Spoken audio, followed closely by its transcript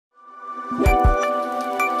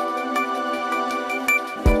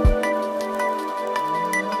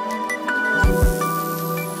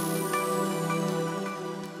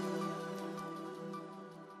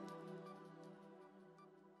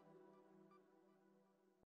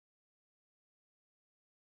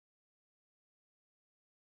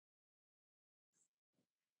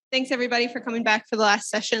Thanks everybody for coming back for the last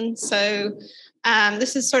session. So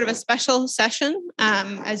this is sort of a special session.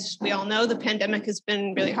 As we all know, the pandemic has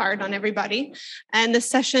been really hard on everybody. And this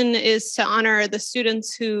session is to honor the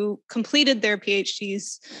students who completed their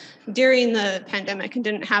PhDs during the pandemic and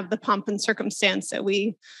didn't have the pomp and circumstance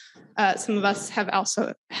that some of us have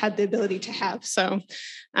also had the ability to have. So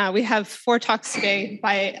we have 4 talks today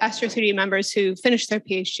by ASTRO 3D members who finished their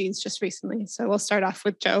PhDs just recently. So we'll start off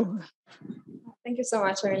with Joe. Thank you so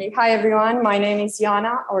much, Emily. Hi, everyone. My name is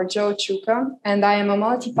Ioana, or Joe Ciuca, and I am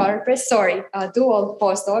a dual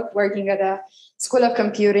postdoc working at the School of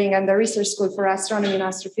Computing and the Research School for Astronomy and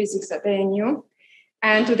Astrophysics at ANU.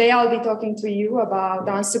 And today I'll be talking to you about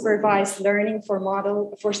unsupervised learning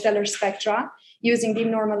for stellar spectra using deep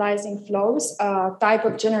normalizing flows, type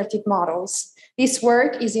of generative models. This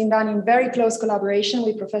work is done in very close collaboration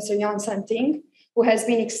with Professor Jan Santing, who has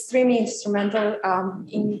been extremely instrumental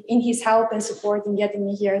in his help and support in getting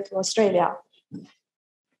me here to Australia.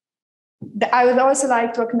 I would also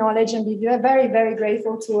like to acknowledge and be very, very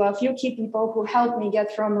grateful to a few key people who helped me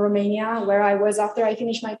get from Romania, where I was after I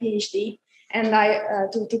finished my PhD, and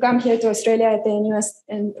to come here to Australia at the ANU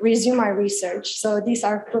and resume my research. So these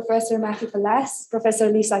are Professor Matthew Palas, Professor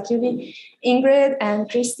Lisa Cully, Ingrid and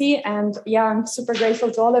Christy, and yeah, I'm super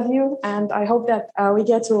grateful to all of you, and I hope that we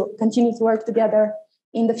get to continue to work together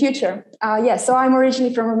in the future. So I'm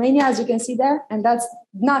originally from Romania, as you can see there, and that's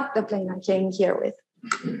not the plane I came here with.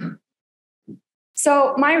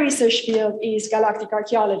 So my research field is galactic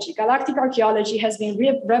archaeology. Galactic archaeology has been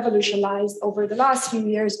revolutionized over the last few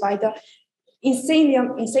years by the insanely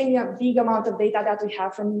big amount of data that we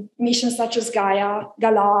have from missions such as Gaia,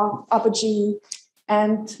 Gala, Apogee,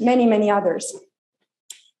 and many, many others.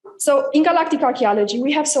 So in galactic archaeology,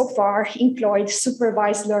 we have so far employed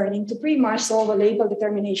supervised learning to pretty much solve a label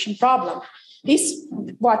determination problem.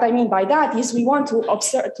 What I mean by that is we want to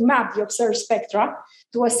map the observed spectra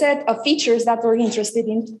to a set of features that we're interested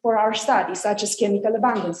in for our study, such as chemical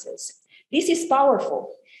abundances. This is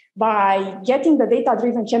powerful. By getting the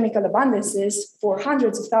data-driven chemical abundances for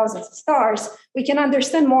hundreds of thousands of stars, we can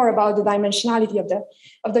understand more about the dimensionality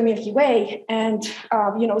of the Milky Way and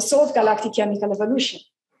solve galactic chemical evolution.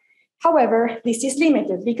 However, this is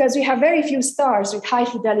limited because we have very few stars with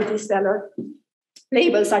high-fidelity stellar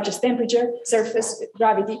labels such as temperature, surface,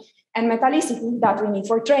 gravity, and metallicity that we need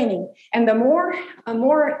for training. And the more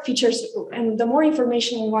features and the more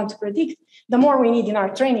information we want to predict, the more we need in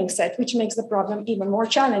our training set, which makes the problem even more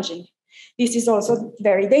challenging. This is also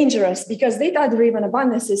very dangerous because data-driven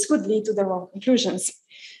abundances could lead to the wrong conclusions.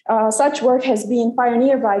 Such work has been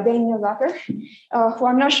pioneered by Daniel Zucker, who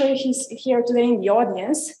I'm not sure if he's here today in the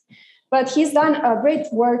audience, but he's done a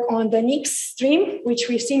great work on the Nix stream, which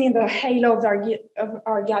we've seen in the halo of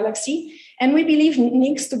our galaxy. And we believe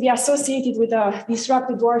Nix to be associated with a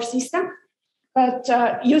disrupted dwarf system, but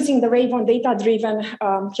using the Ravon data-driven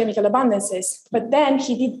chemical abundances. But then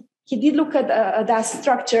he did look at that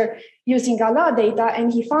structure using Gala data,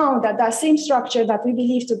 and he found that that same structure that we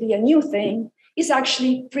believe to be a new thing is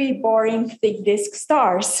actually pretty boring thick disk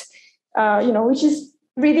stars, which is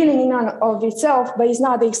revealing in and of itself, but it's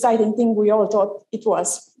not the exciting thing we all thought it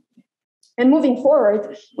was. And moving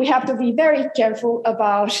forward, we have to be very careful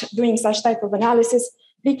about doing such type of analysis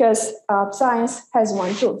because science has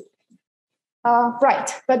one truth.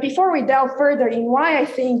 But before we delve further in why I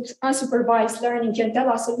think unsupervised learning can tell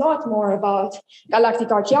us a lot more about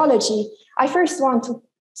galactic archaeology, I first want to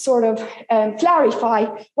sort of clarify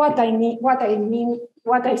what I mean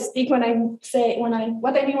when I speak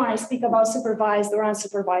about supervised or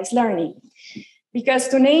unsupervised learning. Because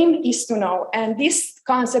to name is to know, and these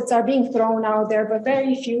concepts are being thrown out there, but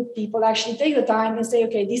very few people actually take the time and say,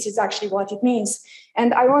 okay, this is actually what it means.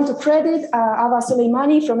 And I want to credit Ava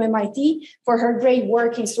Soleimani from MIT for her great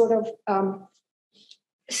work in sort of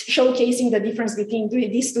showcasing the difference between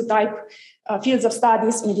these two fields of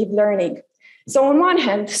studies in deep learning. So on one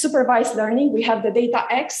hand, supervised learning, we have the data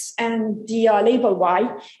X and the label Y.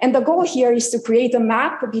 And the goal here is to create a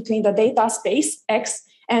map between the data space X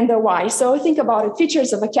and the Y. So think about it,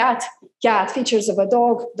 features of a cat, features of a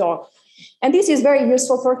dog, dog. And this is very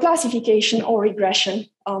useful for classification or regression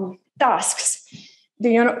tasks.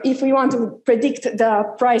 If we want to predict the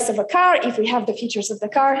price of a car, if we have the features of the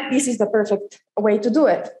car, this is the perfect way to do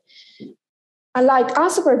it. Unlike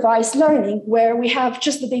unsupervised learning, where we have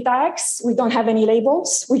just the data X, we don't have any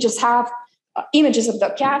labels, we just have images of the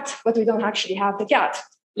cat, but we don't actually have the cat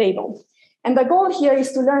label. And the goal here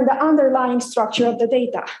is to learn the underlying structure of the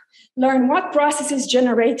data, learn what processes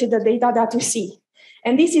generated the data that we see.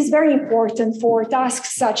 And this is very important for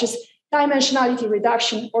tasks such as dimensionality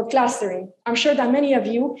reduction or clustering. I'm sure that many of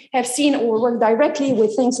you have seen or worked directly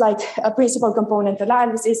with things like principal component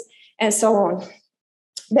analysis and so on.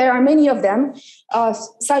 There are many of them.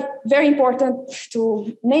 Very important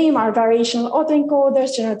to name are variational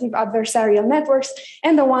autoencoders, generative adversarial networks,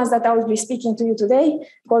 and the ones that I will be speaking to you today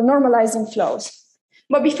called normalising flows.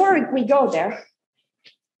 But before we go there,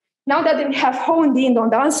 now that we have honed in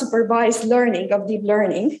on the unsupervised learning of deep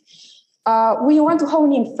learning, we want to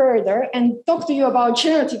hone in further and talk to you about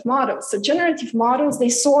generative models. So generative models, they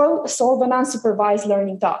solve an unsupervised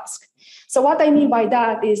learning task. So what I mean by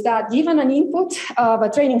that is that given an input of a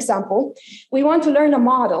training sample, we want to learn a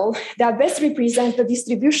model that best represents the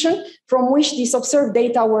distribution from which these observed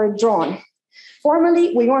data were drawn.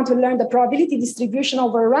 Formally, we want to learn the probability distribution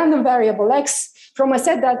over a random variable X from a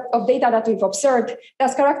set of data that we've observed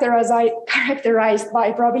that's characterized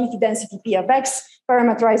by probability density P of X,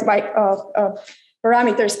 parameterized by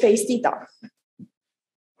parameter space theta.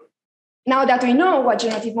 Now that we know what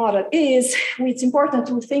generative model is, it's important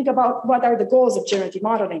to think about what are the goals of generative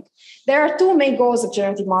modeling. There are two main goals of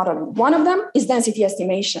generative modeling. One of them is density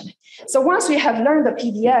estimation. So once we have learned the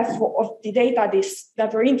PDF of the data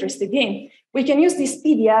that we're interested in, we can use this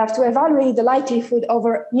PDF to evaluate the likelihood of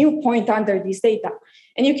a new point under this data.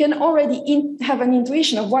 And you can already have an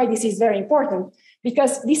intuition of why this is very important,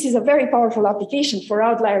 because this is a very powerful application for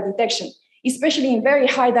outlier detection, especially in very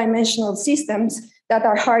high dimensional systems that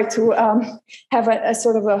are hard to have a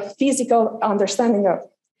sort of a physical understanding of.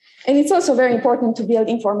 And it's also very important to build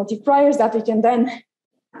informative priors that we can then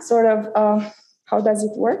sort of, how does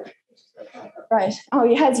it work? Right. Oh,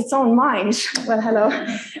 it has its own mind. Well, hello.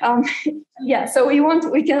 Yeah, so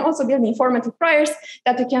we can also build informative priors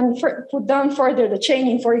that we can put down further the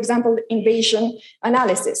chaining, for example, invasion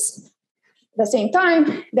analysis. At the same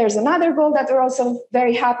time, there's another goal that we're also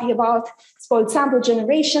very happy about. It's called sample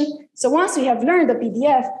generation. So once we have learned the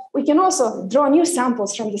PDF, we can also draw new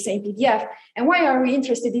samples from the same PDF. And why are we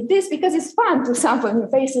interested in this? Because it's fun to sample new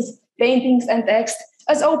faces, paintings, and text,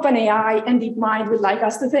 as OpenAI and DeepMind would like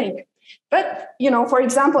us to think. But, for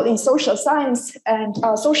example, in social science and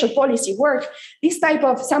social policy work, this type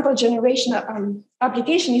of sample generation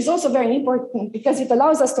application is also very important because it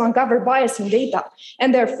allows us to uncover bias in data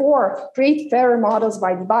and therefore create fairer models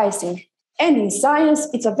by debiasing. And in science,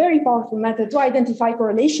 it's a very powerful method to identify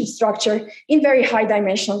correlation structure in very high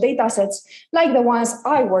dimensional data sets, like the ones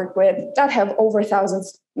I work with that have over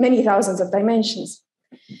many thousands of dimensions.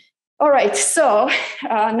 All right, so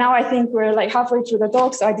now I think we're like halfway through the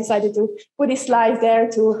talk, so I decided to put this slide there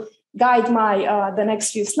to guide the next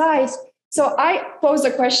few slides. So I pose a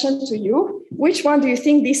question to you. Which one do you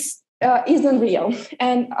think this isn't real?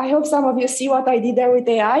 And I hope some of you see what I did there with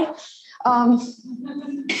AI.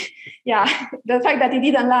 Yeah, the fact that it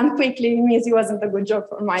didn't land quickly means it wasn't a good joke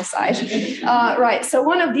from my side. Right, so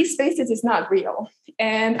one of these spaces is not real.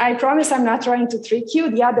 And I promise I'm not trying to trick you.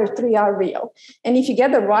 The other three are real. And if you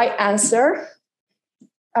get the right answer,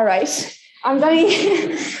 all right, I'm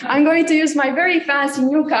going to use my very fancy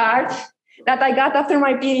new card that I got after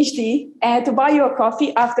my PhD to buy you a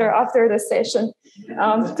coffee after the session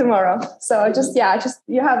tomorrow. So just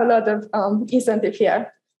you have a lot of incentive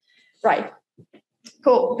here. Right.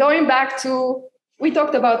 Cool. Going back to, we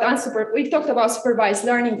talked about supervised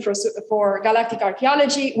learning for galactic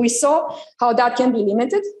archaeology. We saw how that can be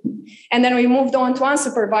limited. And then we moved on to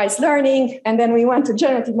unsupervised learning. And then we went to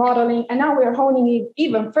generative modeling. And now we're honing it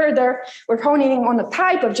even further. We're honing in on a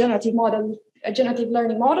type of generative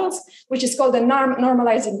learning models, which is called the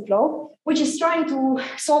normalising flow, which is trying to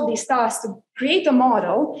solve this task to create a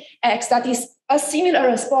model X that is as similar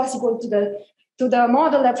as possible to the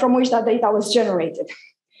model from which that data was generated.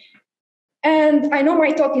 And I know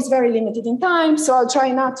my talk is very limited in time, so I'll try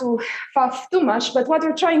not to faff too much, but what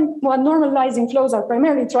normalizing flows are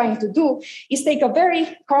primarily trying to do is take a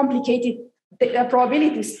very complicated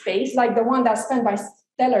probability space, like the one that's spanned by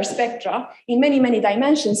stellar spectra in many, many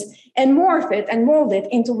dimensions, and morph it and mold it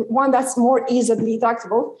into one that's more easily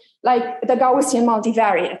detectable, like the Gaussian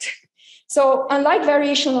multivariate. So unlike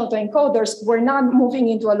variational autoencoders, we're not moving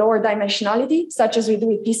into a lower dimensionality, such as we do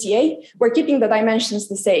with PCA. We're keeping the dimensions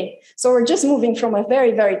the same. So we're just moving from a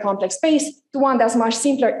very, very complex space to one that's much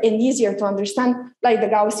simpler and easier to understand, like the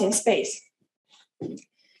Gaussian space.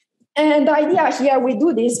 And the idea here, we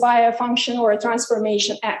do this via a function or a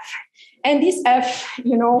transformation f. And this f,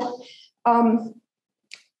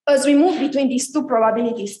 as we move between these two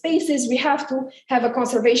probability spaces, we have to have a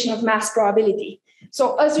conservation of mass probability.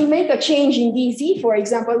 So as we make a change in DZ, for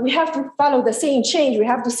example, we have to follow the same change. We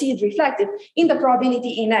have to see it reflected in the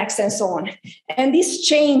probability in X and so on. And this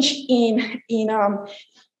change in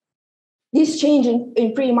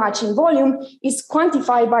pretty much in volume is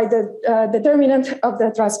quantified by the determinant of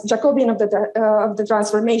the Jacobian of the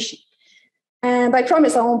transformation. And I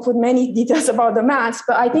promise I won't put many details about the maths,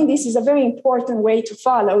 but I think this is a very important way to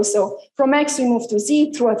follow. So from X, we move to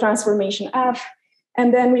Z through a transformation F,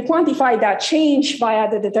 and then we quantify that change via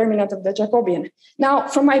the determinant of the Jacobian. Now,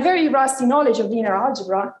 from my very rusty knowledge of linear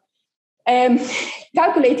algebra,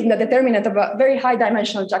 calculating the determinant of a very high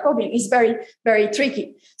dimensional Jacobian is very, very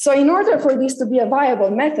tricky. So in order for this to be a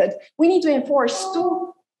viable method, we need to enforce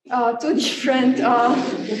two different,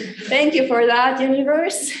 thank you for that,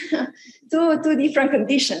 universe, two different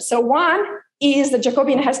conditions. So one is the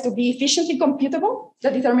Jacobian has to be efficiently computable,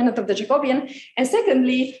 the determinant of the Jacobian. And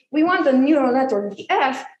secondly, we want the neural network, the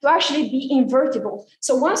F, to actually be invertible.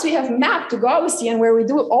 So once we have mapped to Gaussian, where we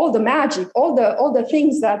do all the magic, all the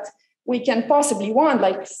things that we can possibly want,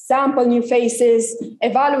 like sample new faces,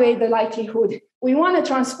 evaluate the likelihood, we want to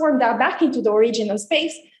transform that back into the original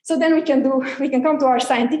space. So then we can come to our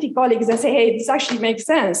scientific colleagues and say, hey, this actually makes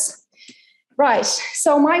sense. Right.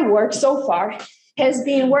 So my work so far has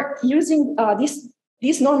been using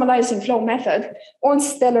this normalizing flow method on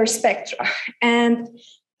stellar spectra. And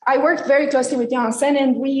I worked very closely with Ioana,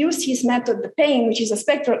 and we used his method, the PAIN, which is a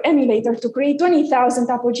spectral emulator, to create 20,000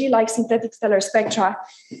 apogee-like synthetic stellar spectra.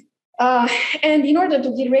 And in order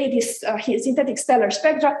to generate this synthetic stellar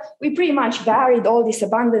spectra, we pretty much varied all these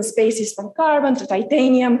abundance spaces from carbon to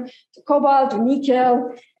titanium, to cobalt, to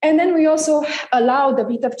nickel. And then we also allowed a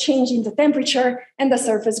bit of change in the temperature and the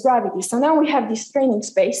surface gravity. So now we have this training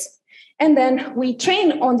space. And then we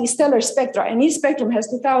train on the stellar spectra, and each spectrum has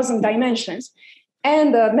 2,000 dimensions.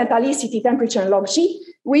 And the metallicity, temperature, and log G.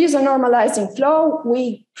 We use a normalizing flow.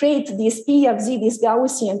 We create this E of Z, this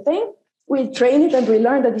Gaussian thing. We train it and we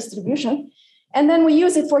learn the distribution. And then we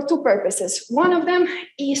use it for two purposes. One of them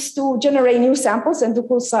is to generate new samples and do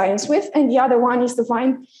cool science with, and the other one is to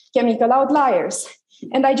find chemical outliers.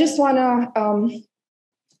 And I just want to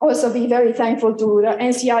also be very thankful to the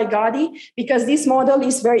NCI Gaudi, because this model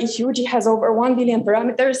is very huge. It has over 1 billion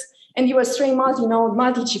parameters, and it was trained multi-node,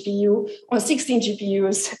 multi-GPU on 16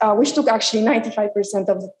 GPUs, which took actually 95%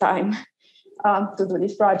 of the time to do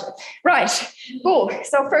this project. Right, cool.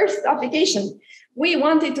 So first application, we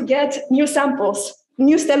wanted to get new samples,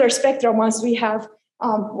 new stellar spectra once we've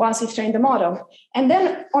trained the model. And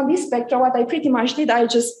then on this spectra, what I pretty much did, I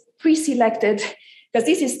just pre-selected, because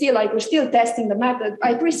this is still we're still testing the method,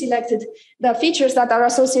 I pre-selected the features that are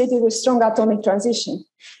associated with strong atomic transition.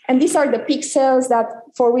 And these are the pixels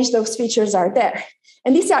for which those features are there.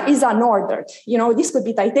 And this is unordered. This could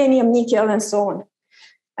be titanium, nickel, and so on.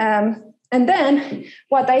 And then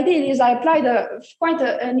what I did is I applied quite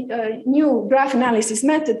a new graph analysis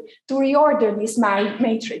method to reorder this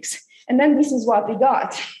matrix. And then this is what we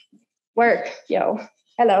got. Work, yo,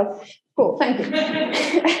 hello, cool, thank you.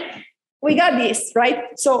 We got this,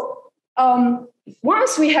 right? So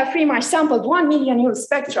once we have pretty much sampled 1 million new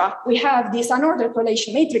spectra, we have this unordered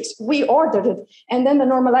correlation matrix, we ordered it, and then the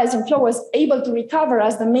normalizing flow was able to recover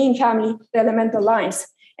as the main family, the elemental lines.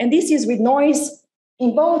 And this is with noise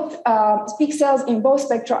in both pixels, in both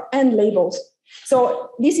spectra and labels.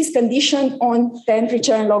 So this is conditioned on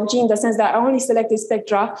temperature and log G, in the sense that I only selected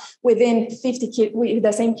spectra within 50 with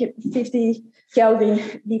the same 50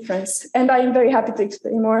 Kelvin difference. And I'm very happy to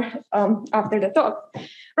explain more after the talk.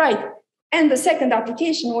 Right. And the second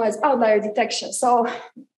application was outlier detection. So,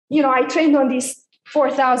 I trained on this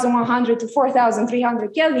 4,100 to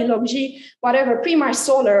 4,300 Kelvin log G, whatever, pretty much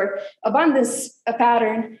solar abundance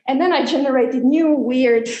pattern. And then I generated new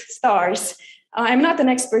weird stars. I'm not an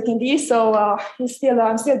expert in these, so I'm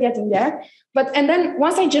still getting there. And then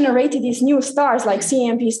once I generated these new stars, like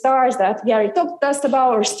CMP stars that Gary talked us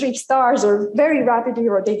about, or strip stars, or very rapidly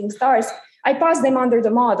rotating stars, I passed them under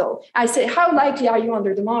the model. I say, how likely are you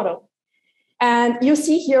under the model? And you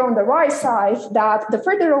see here on the right side that the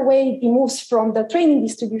further away it moves from the training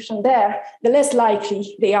distribution there, the less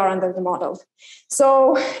likely they are under the model.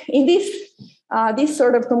 So in this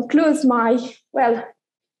sort of concludes my,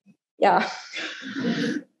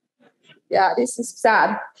 this is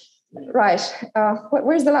sad. Right.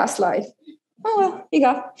 Where's the last slide? Oh, well, here you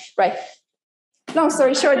go. Right. Long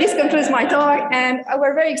story short, this concludes my talk, and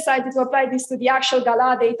we're very excited to apply this to the actual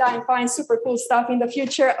Gala data and find super cool stuff in the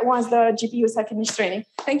future once the GPUs have finished training.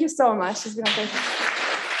 Thank you so much. It's been a pleasure.